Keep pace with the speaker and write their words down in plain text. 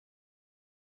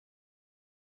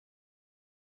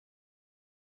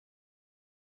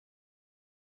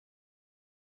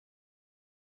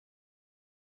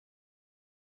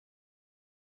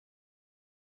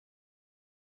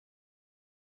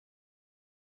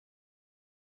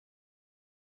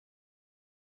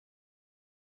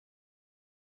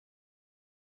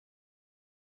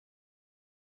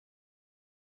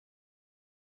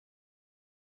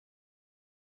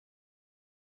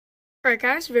Alright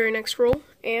guys, very next roll,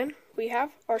 and we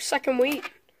have our second wheat,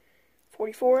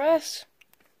 44S.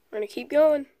 We're going to keep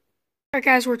going. Alright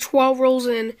guys, we're 12 rolls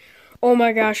in. Oh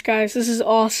my gosh guys, this is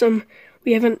awesome.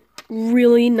 We have a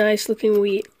really nice looking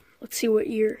wheat. Let's see what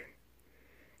year.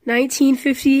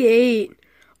 1958.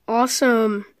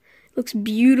 Awesome. Looks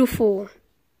beautiful.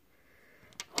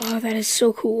 Oh, that is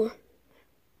so cool.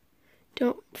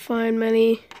 Don't find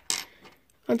many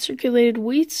uncirculated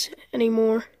wheats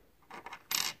anymore.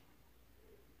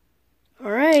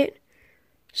 Alright.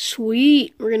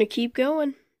 Sweet. We're going to keep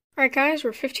going. Alright guys,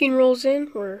 we're 15 rolls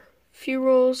in. We're a few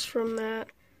rolls from that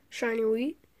shiny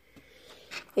wheat.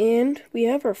 And we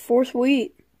have our fourth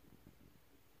wheat.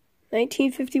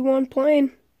 1951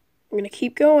 plain. We're going to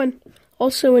keep going.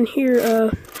 Also in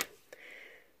here,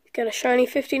 got a shiny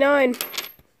 59.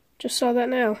 Just saw that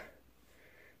now.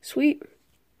 Sweet.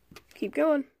 Keep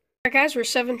going. Alright guys, we're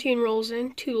 17 rolls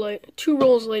in. Two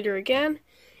rolls later again.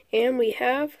 And we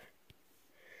have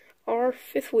our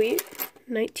fifth wheat,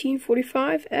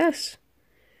 1945S.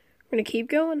 We're going to keep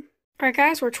going. Alright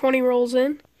guys, we're 20 rolls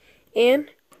in. And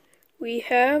we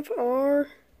have our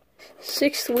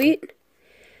sixth wheat,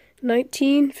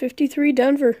 1953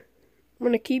 Denver. I'm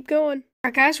going to keep going.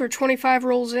 Alright guys, we're 25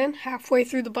 rolls in, halfway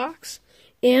through the box.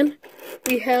 And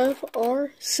we have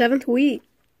our seventh wheat,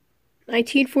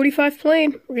 1945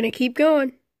 plain. We're going to keep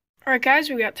going. Alright guys,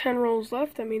 we got 10 rolls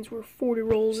left. That means we're 40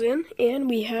 rolls in. And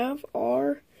we have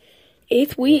our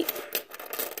eighth wheat,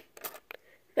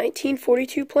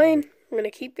 1942 plain. We're going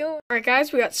to keep going. Alright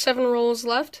guys, we got 7 rolls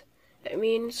left. That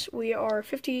means we are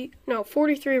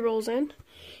 43 rolls in.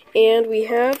 And we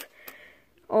have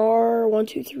our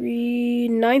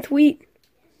 9th wheat,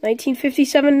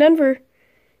 1957 Denver.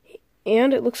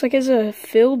 And it looks like it's a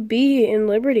filled B in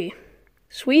Liberty.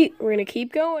 Sweet, we're going to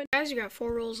keep going. Guys, you got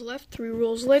 4 rolls left, 3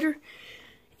 rolls later.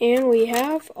 And we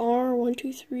have our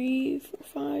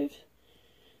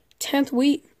 10th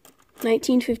wheat,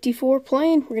 1954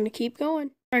 plain. We're going to keep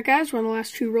going. Alright guys, we're on the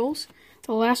last 2 rolls.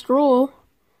 The last roll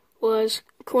was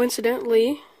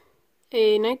coincidentally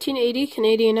a 1980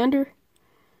 Canadian under.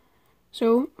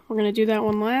 So we're going to do that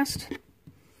one last.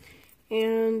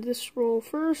 And this roll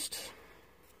first.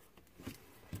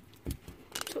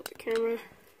 Tilt the camera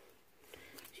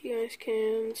so you guys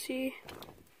can see.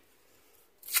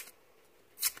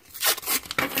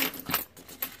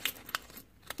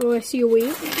 Oh, I see a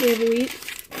wheat. We have a wheat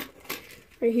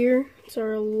right here. It's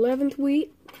our 11th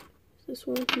wheat. Is this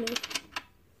one? No.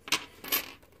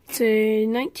 It's a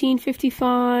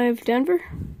 1955 Denver.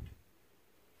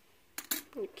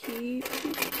 We'll keep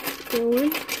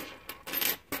going.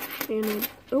 And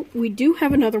oh, we do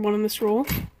have another one in this roll.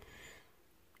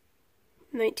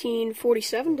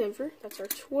 1947 Denver. That's our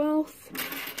 12th.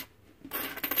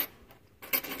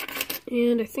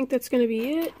 And I think that's going to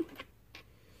be it.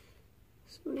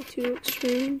 72 looks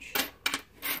strange.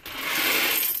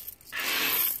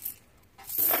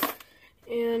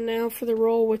 And now for the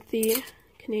roll with the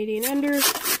Canadian under.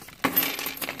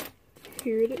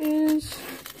 Here it is.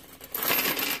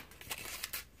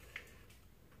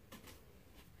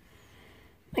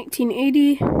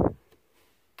 $19.80.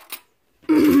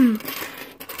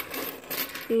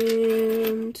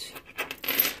 And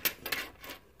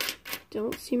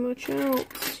don't see much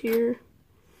else here.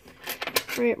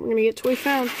 Alright, we're gonna get to what we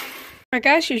found. Alright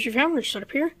guys, here's your found. We're just up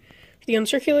here. For the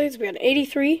uncirculated, we got an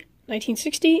 83,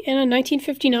 1960, and a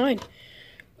 1959.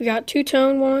 We got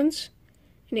 2-tone ones,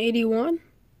 an 81,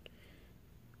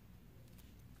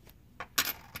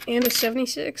 and a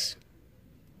 76.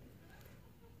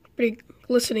 Pretty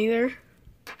glistening there.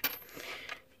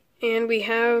 And we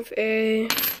have a, I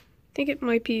think it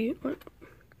might be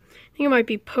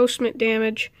post-mint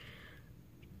damage,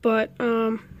 but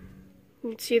you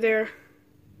can see there.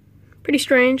 Pretty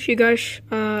strange. You guys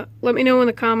let me know in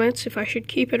the comments if I should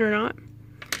keep it or not.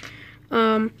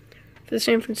 For the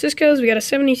San Franciscos, we got a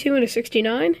 72 and a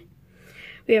 69.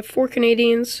 We have 4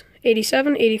 Canadians,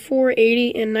 87, 84, 80,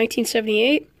 and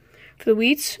 1978. For the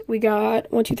wheats, we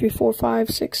got 1, 2, 3, 4, 5,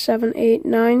 6, 7, 8,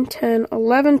 9, 10,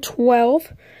 11,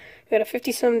 12. We got a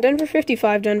 57 Denver,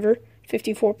 55 Denver,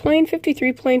 54 plain,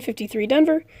 53 plain, 53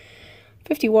 Denver,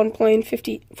 51 plain,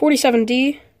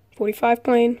 47D, 45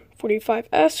 plain,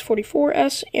 45S,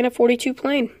 44S, and a 42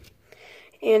 plain.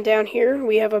 And down here,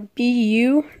 we have a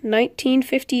BU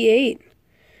 1958.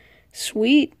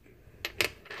 Sweet.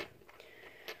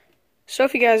 So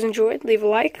if you guys enjoyed, leave a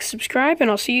like, subscribe,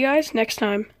 and I'll see you guys next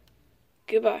time.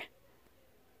 Goodbye.